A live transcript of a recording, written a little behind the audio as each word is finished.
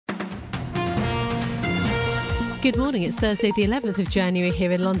Good morning, it's Thursday the 11th of January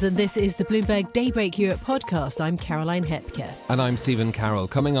here in London. This is the Bloomberg Daybreak Europe podcast. I'm Caroline Hepker. And I'm Stephen Carroll.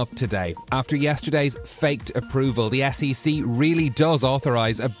 Coming up today, after yesterday's faked approval, the SEC really does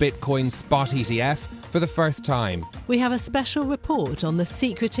authorise a Bitcoin spot ETF for the first time. We have a special report on the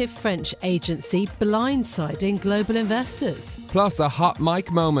secretive French agency blindsiding global investors. Plus a hot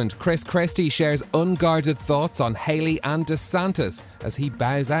mic moment. Chris Christie shares unguarded thoughts on Haley and DeSantis as he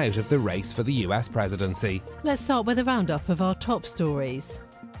bows out of the race for the US presidency. Let's start with a roundup of our top stories.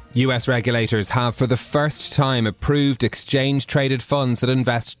 US regulators have for the first time approved exchange-traded funds that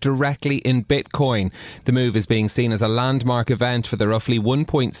invest directly in Bitcoin. The move is being seen as a landmark event for the roughly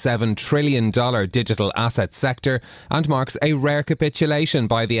 $1.7 trillion digital asset sector and marks a rare capitulation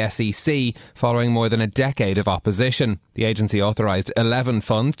by the SEC following more than a decade of opposition. The agency authorised 11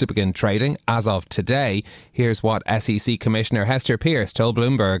 funds to begin trading as of today. Here's what SEC Commissioner Hester Peirce told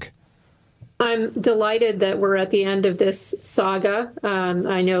Bloomberg. I'm delighted that we're at the end of this saga.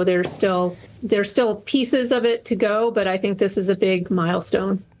 I know there's still pieces of it to go, but I think this is a big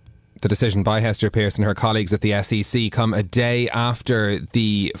milestone. The decision by Hester Peirce and her colleagues at the SEC come a day after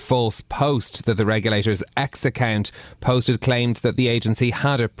the false post that the regulator's X account posted claimed that the agency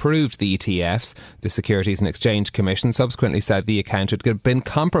had approved the ETFs. The Securities and Exchange Commission subsequently said the account had been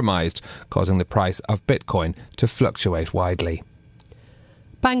compromised, causing the price of Bitcoin to fluctuate widely.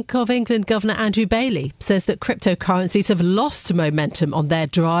 Bank of England Governor Andrew Bailey says that cryptocurrencies have lost momentum on their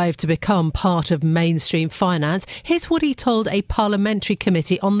drive to become part of mainstream finance. Here's what he told a parliamentary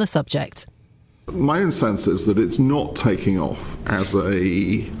committee on the subject. My own sense is that it's not taking off as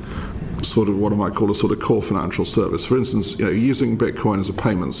a sort of what I might call a sort of core financial service. For instance, using Bitcoin as a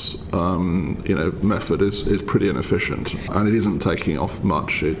payments method is pretty inefficient, and it isn't taking off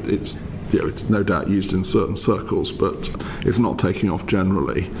much. It's no doubt used in certain circles, but it's not taking off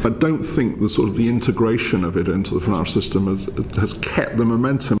generally. I don't think the integration of it into the financial system has kept the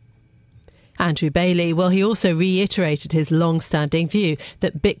momentum. Andrew Bailey, he also reiterated his long-standing view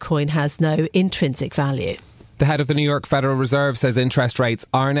that Bitcoin has no intrinsic value. The head of the New York Federal Reserve says interest rates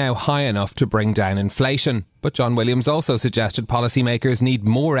are now high enough to bring down inflation. But John Williams also suggested policymakers need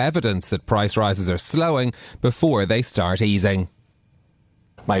more evidence that price rises are slowing before they start easing.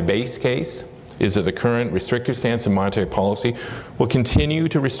 My base case is that the current restrictive stance in monetary policy will continue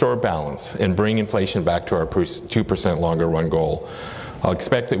to restore balance and bring inflation back to our 2% longer run goal. I'll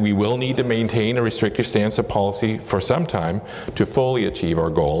expect that we will need to maintain a restrictive stance of policy for some time to fully achieve our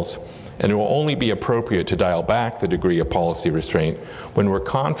goals, and it will only be appropriate to dial back the degree of policy restraint when we're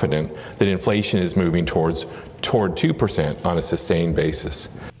confident that inflation is moving toward 2% on a sustained basis.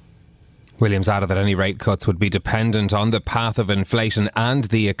 Williams added that any rate cuts would be dependent on the path of inflation and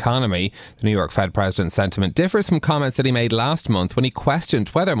the economy. The New York Fed president's sentiment differs from comments that he made last month when he questioned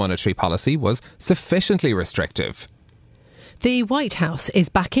whether monetary policy was sufficiently restrictive. The White House is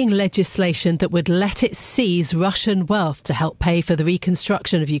backing legislation that would let it seize Russian wealth to help pay for the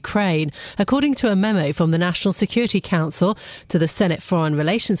reconstruction of Ukraine. According to a memo from the National Security Council to the Senate Foreign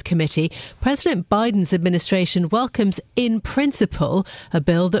Relations Committee, President Biden's administration welcomes in principle a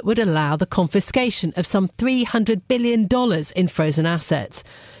bill that would allow the confiscation of some $300 billion in frozen assets.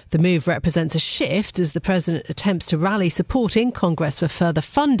 The move represents a shift as the president attempts to rally support in Congress for further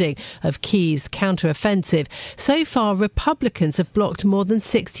funding of Kyiv's counter-offensive. So far, Republicans have blocked more than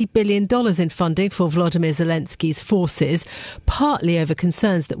 $60 billion in funding for Volodymyr Zelensky's forces, partly over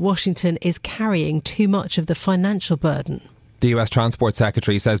concerns that Washington is carrying too much of the financial burden. The US Transport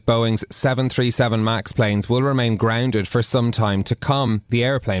Secretary says Boeing's 737 MAX planes will remain grounded for some time to come. The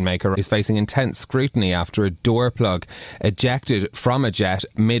airplane maker is facing intense scrutiny after a door plug ejected from a jet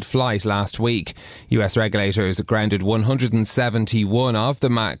mid-flight last week. US regulators grounded 171 of the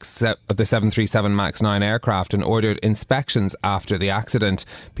 737 MAX 9 aircraft and ordered inspections after the accident.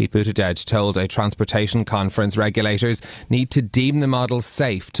 Pete Buttigieg told a transportation conference regulators need to deem the model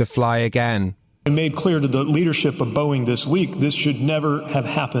safe to fly again. I made clear to the leadership of Boeing this week this should never have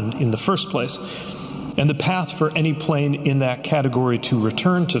happened in the first place. And the path for any plane in that category to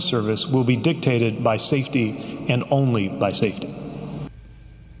return to service will be dictated by safety and only by safety.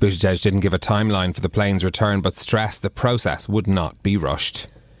 Buttigieg didn't give a timeline for the plane's return but stressed the process would not be rushed.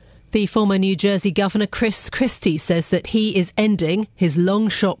 The former New Jersey Governor Chris Christie says that he is ending his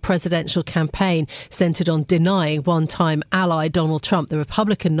long-shot presidential campaign centred on denying one-time ally Donald Trump the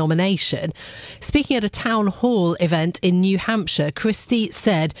Republican nomination. Speaking at a town hall event in New Hampshire, Christie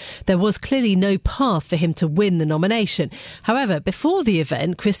said there was clearly no path for him to win the nomination. However, before the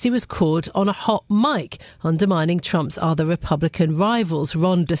event, Christie was caught on a hot mic, undermining Trump's other Republican rivals,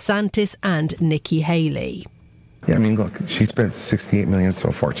 Ron DeSantis and Nikki Haley. Yeah, I mean, look, she spent $68 million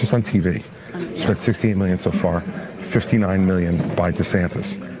so far, just on TV. spent $68 million so far, $59 million by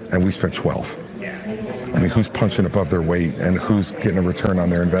DeSantis, and we spent 12. I mean, who's punching above their weight and who's getting a return on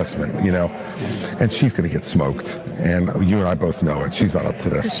their investment, you know? And she's going to get smoked. And you and I both know it. She's not up to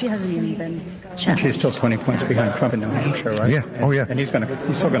this. She hasn't even been challenged. She's still 20 points behind Trump in New Hampshire, right? Yeah. Oh, yeah. And he's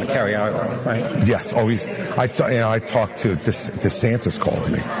still going to carry Iowa, right? Yes. Oh, I talked to DeSantis called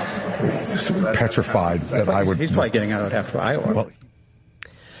me, petrified that I would. He's probably getting out after Iowa. Well,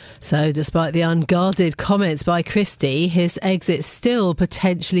 so despite the unguarded comments by Christie, his exit still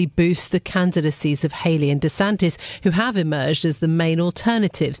potentially boosts the candidacies of Haley and DeSantis, who have emerged as the main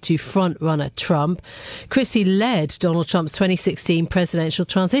alternatives to frontrunner Trump. Christie led Donald Trump's 2016 presidential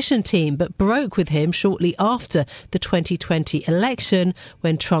transition team, but broke with him shortly after the 2020 election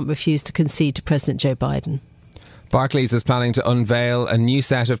when Trump refused to concede to President Joe Biden. Barclays is planning to unveil a new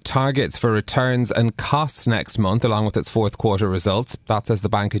set of targets for returns and costs next month, along with its fourth quarter results. That's as the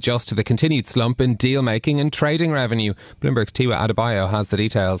bank adjusts to the continued slump in deal-making and trading revenue. Bloomberg's Tiwa Adebayo has the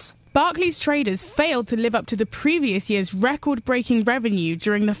details. Barclays traders failed to live up to the previous year's record-breaking revenue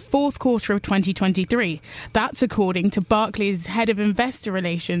during the fourth quarter of 2023. That's according to Barclays' head of investor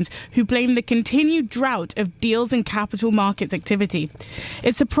relations, who blamed the continued drought of deals and capital markets activity.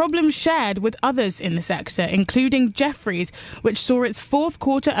 It's a problem shared with others in the sector, including Jefferies, which saw its fourth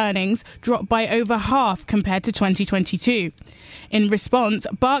quarter earnings drop by over half compared to 2022. In response,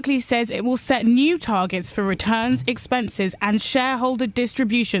 Barclays says it will set new targets for returns, expenses and shareholder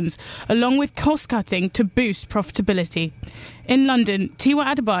distributions, along with cost-cutting to boost profitability. In London, Tiwa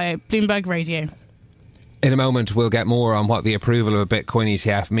Adebayo, Bloomberg Radio. In a moment, we'll get more on what the approval of a Bitcoin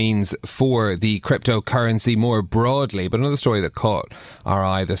ETF means for the cryptocurrency more broadly. But another story that caught our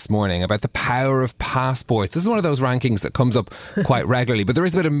eye this morning about the power of passports. This is one of those rankings that comes up quite regularly. But there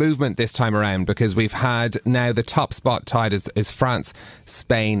is a bit of movement this time around, because we've had now the top spot tied is France,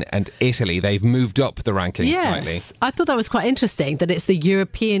 Spain and Italy. They've moved up the rankings slightly. Yes, I thought that was quite interesting that it's the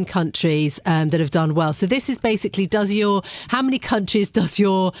European countries that have done well. So this is basically, how many countries does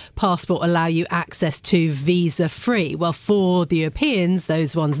your passport allow you access to visa-free? Well, for the Europeans,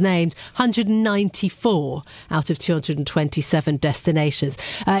 those ones named, 194 out of 227 destinations.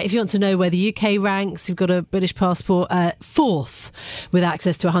 If you want to know where the UK ranks, you've got a British passport, fourth with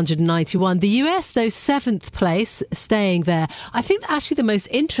access to 191. The US, though, seventh place, staying there. I think actually the most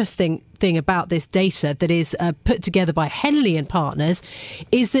interesting thing about this data that is put together by Henley and Partners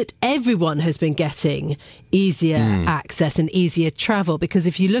is that everyone has been getting easier access and easier travel, because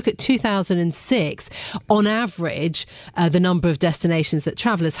if you look at 2006, on average, the number of destinations that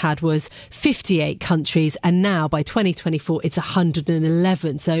travellers had was 58 countries, and now by 2024 it's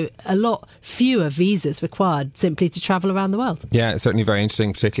 111. So a lot fewer visas required simply to travel around the world. Yeah, it's certainly very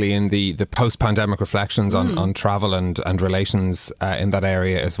interesting, particularly in the post-pandemic reflections on travel and relations in that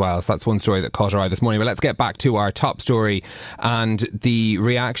area as well. So that's one story that caught our eye this morning. But let's get back to our top story and the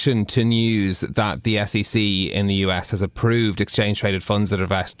reaction to news that the SEC in the US has approved exchange-traded funds that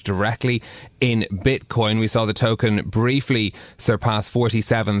invest directly in Bitcoin. We saw the token briefly surpass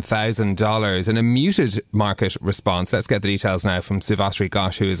 $47,000 in a muted market response. Let's get the details now from Suvasri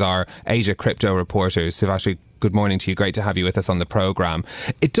Ghosh, who is our Asia crypto reporter. Suvasri, good morning to you. Great to have you with us on the programme.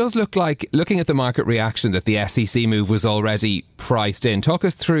 It does look like, looking at the market reaction, that the SEC move was already priced in. Talk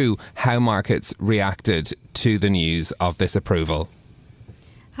us through how markets reacted to the news of this approval.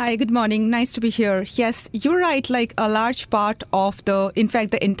 Hi, good morning. Nice to be here. Yes, you're right. Like a large part of the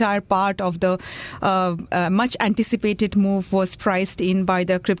entire part of the much anticipated move was priced in by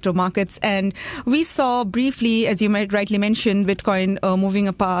the crypto markets. And we saw briefly, as you might rightly mention, Bitcoin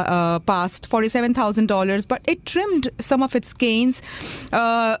moving past $47,000, but it trimmed some of its gains,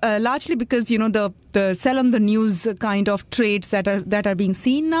 largely because, the sell on the news kind of trades that are being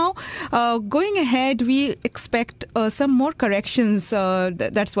seen now. Going ahead, we expect some more corrections.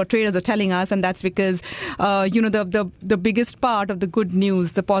 That's what traders are telling us, and that's because the biggest part of the good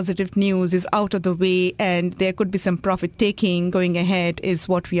news, the positive news, is out of the way, and there could be some profit taking going ahead, is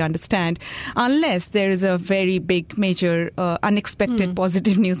what we understand, unless there is a very big, major, unexpected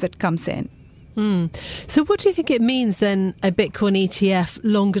positive news that comes in. So, what do you think it means then, a Bitcoin ETF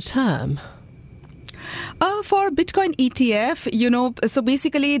longer term? For Bitcoin ETF, so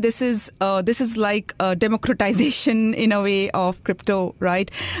basically this is like a democratization in a way of crypto, right?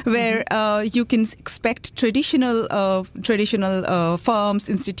 Where you can expect traditional firms,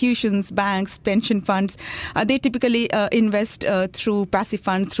 institutions, banks, pension funds. They typically invest through passive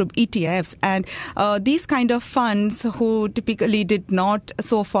funds, through ETFs, and these kind of funds who typically did not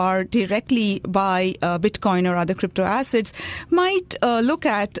so far directly buy Bitcoin or other crypto assets might look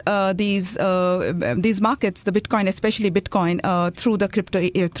at these these markets, the Bitcoin, especially Bitcoin, through the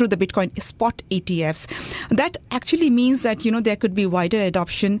Bitcoin spot ETFs. That actually means that there could be wider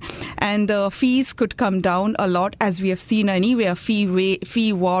adoption, and the fees could come down a lot, as we have seen anyway, a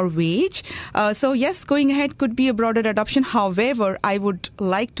fee war wage. So yes, going ahead could be a broader adoption. However, I would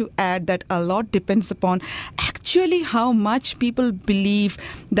like to add that a lot depends upon actually how much people believe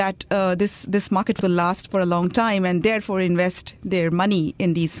that this market will last for a long time, and therefore invest their money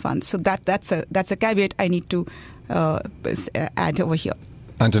in these funds. So that's a caveat I need to add over here.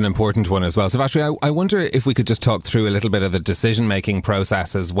 And an important one as well. So, Vashri, I wonder if we could just talk through a little bit of the decision-making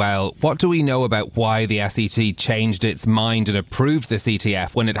process as well. What do we know about why the SEC changed its mind and approved this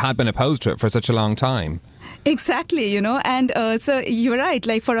ETF when it had been opposed to it for such a long time? Exactly, and so you're right.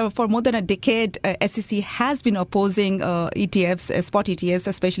 Like for more than a decade, SEC has been opposing ETFs, spot ETFs,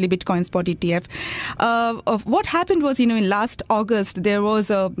 especially Bitcoin spot ETF. What happened was, in last August, there was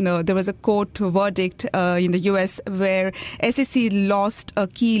a court verdict in the US where SEC lost a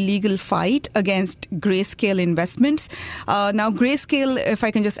key legal fight against Grayscale Investments. Now, Grayscale, if I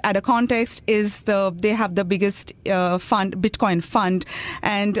can just add a context, is they have the biggest Bitcoin fund,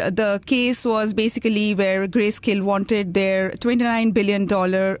 and the case was basically where Grayscale wanted their $29 billion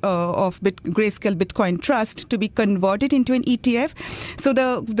of Grayscale Bitcoin Trust to be converted into an ETF. So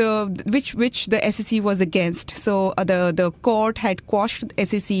which the SEC was against. So the court had quashed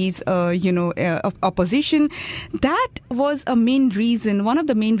SEC's opposition. That was a main reason, one of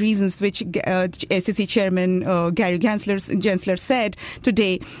the main reasons which SEC Chairman Gary Gensler said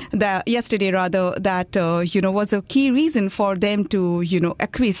yesterday that was a key reason for them to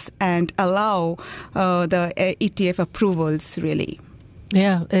acquiesce and allow the ETF approvals, really.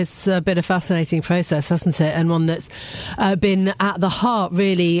 Yeah, it's been a fascinating process, hasn't it? And one that's been at the heart,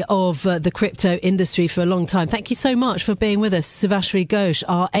 really, of the crypto industry for a long time. Thank you so much for being with us, Subhashri Ghosh,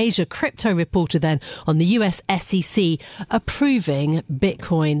 our Asia crypto reporter then on the US SEC approving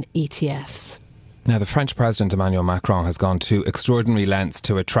Bitcoin ETFs. Now, the French President Emmanuel Macron has gone to extraordinary lengths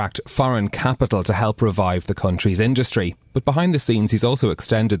to attract foreign capital to help revive the country's industry. But behind the scenes, he's also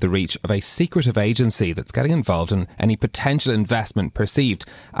extended the reach of a secretive agency that's getting involved in any potential investment perceived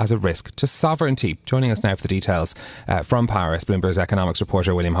as a risk to sovereignty. Joining us now for the details from Paris, Bloomberg's economics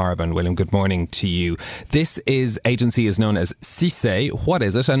reporter William Harben. William, good morning to you. This agency is known as CICE. What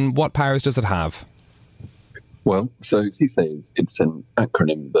is it and what powers does it have? Well, so CICE, it's an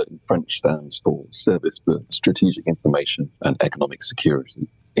acronym that in French stands for Service for Strategic Information and Economic Security.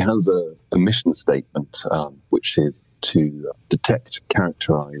 It has a mission statement, which is to detect,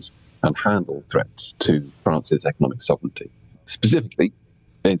 characterise and handle threats to France's economic sovereignty. Specifically,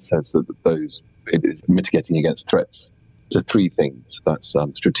 it says that it is mitigating against threats to three things. That's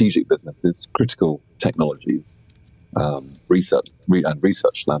strategic businesses, critical technologies, research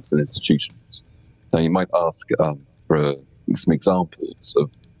labs and institutions. Now, you might ask for some examples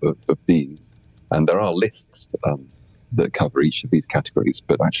of these, and there are lists that cover each of these categories,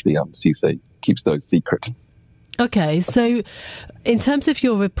 but actually CICE keeps those secret. Okay, so in terms of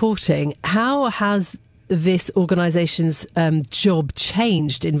your reporting, how has this organisation's job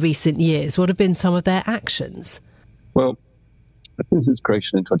changed in recent years? What have been some of their actions? Well, since its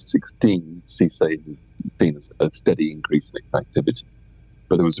creation in 2016, CICE has seen a steady increase in its activities.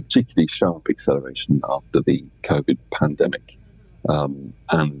 But there was a particularly sharp acceleration after the COVID pandemic.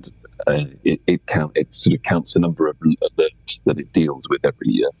 It sort of counts the number of alerts that it deals with every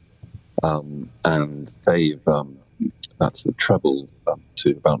year. And that's trebled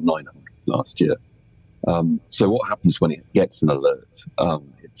to about 900 last year. So what happens when it gets an alert?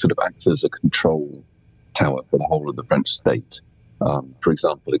 It sort of acts as a control tower for the whole of the French state. For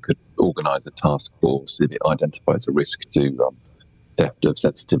example, it could organise a task force if it identifies a risk to theft of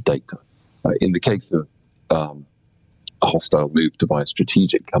sensitive data. In the case of a hostile move to buy a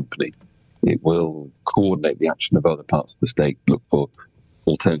strategic company, it will coordinate the action of other parts of the state, look for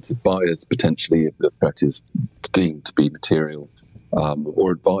alternative buyers, potentially if the threat is deemed to be material,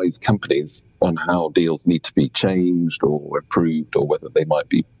 or advise companies on how deals need to be changed or approved, or whether they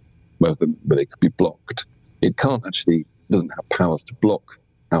could be blocked. It doesn't have powers to block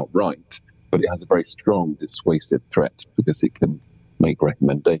outright, but it has a very strong dissuasive threat because it can make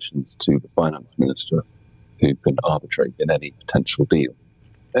recommendations to the finance minister, who can arbitrate in any potential deal.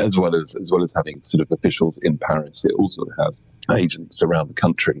 As well as having sort of officials in Paris, it also has agents around the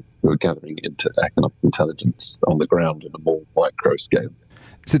country who are gathering into economic intelligence on the ground in a more micro scale.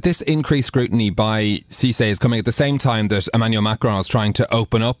 So this increased scrutiny by CICE is coming at the same time that Emmanuel Macron is trying to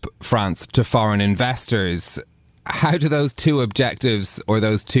open up France to foreign investors. How do those two objectives or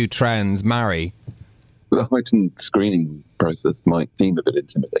those two trends marry? The heightened screening process might seem a bit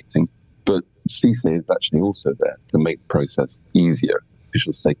intimidating, but CISA is actually also there to make the process easier.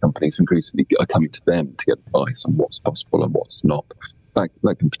 Officials say companies increasingly are coming to them to get advice on what's possible and what's not. That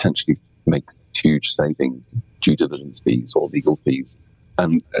can potentially make huge savings, due diligence fees or legal fees.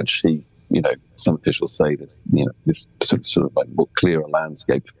 And actually, some officials say this, this sort of like more clearer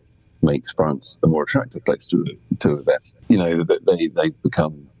landscape makes France a more attractive place to invest. They've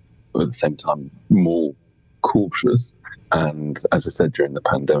become, at the same time, more cautious. And as I said, during the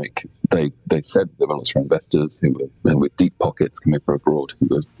pandemic, they said there were lots of investors who were with deep pockets coming from abroad, who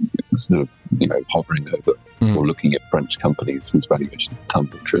were sort of, hovering over or looking at French companies whose valuation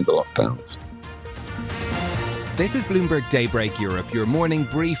tumbled during the lockdowns. This is Bloomberg Daybreak Europe, your morning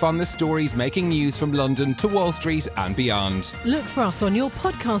brief on the stories making news from London to Wall Street and beyond. Look for us on your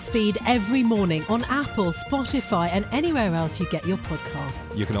podcast feed every morning on Apple, Spotify and anywhere else you get your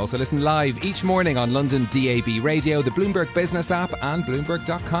podcasts. You can also listen live each morning on London DAB Radio, the Bloomberg Business app and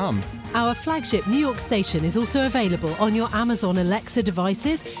Bloomberg.com. Our flagship New York station is also available on your Amazon Alexa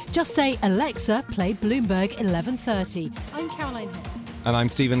devices. Just say, Alexa, play Bloomberg 1130. I'm Caroline Hill. And I'm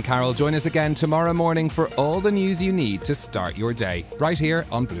Stephen Carroll. Join us again tomorrow morning for all the news you need to start your day, right here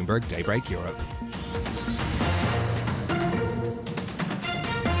on Bloomberg Daybreak Europe.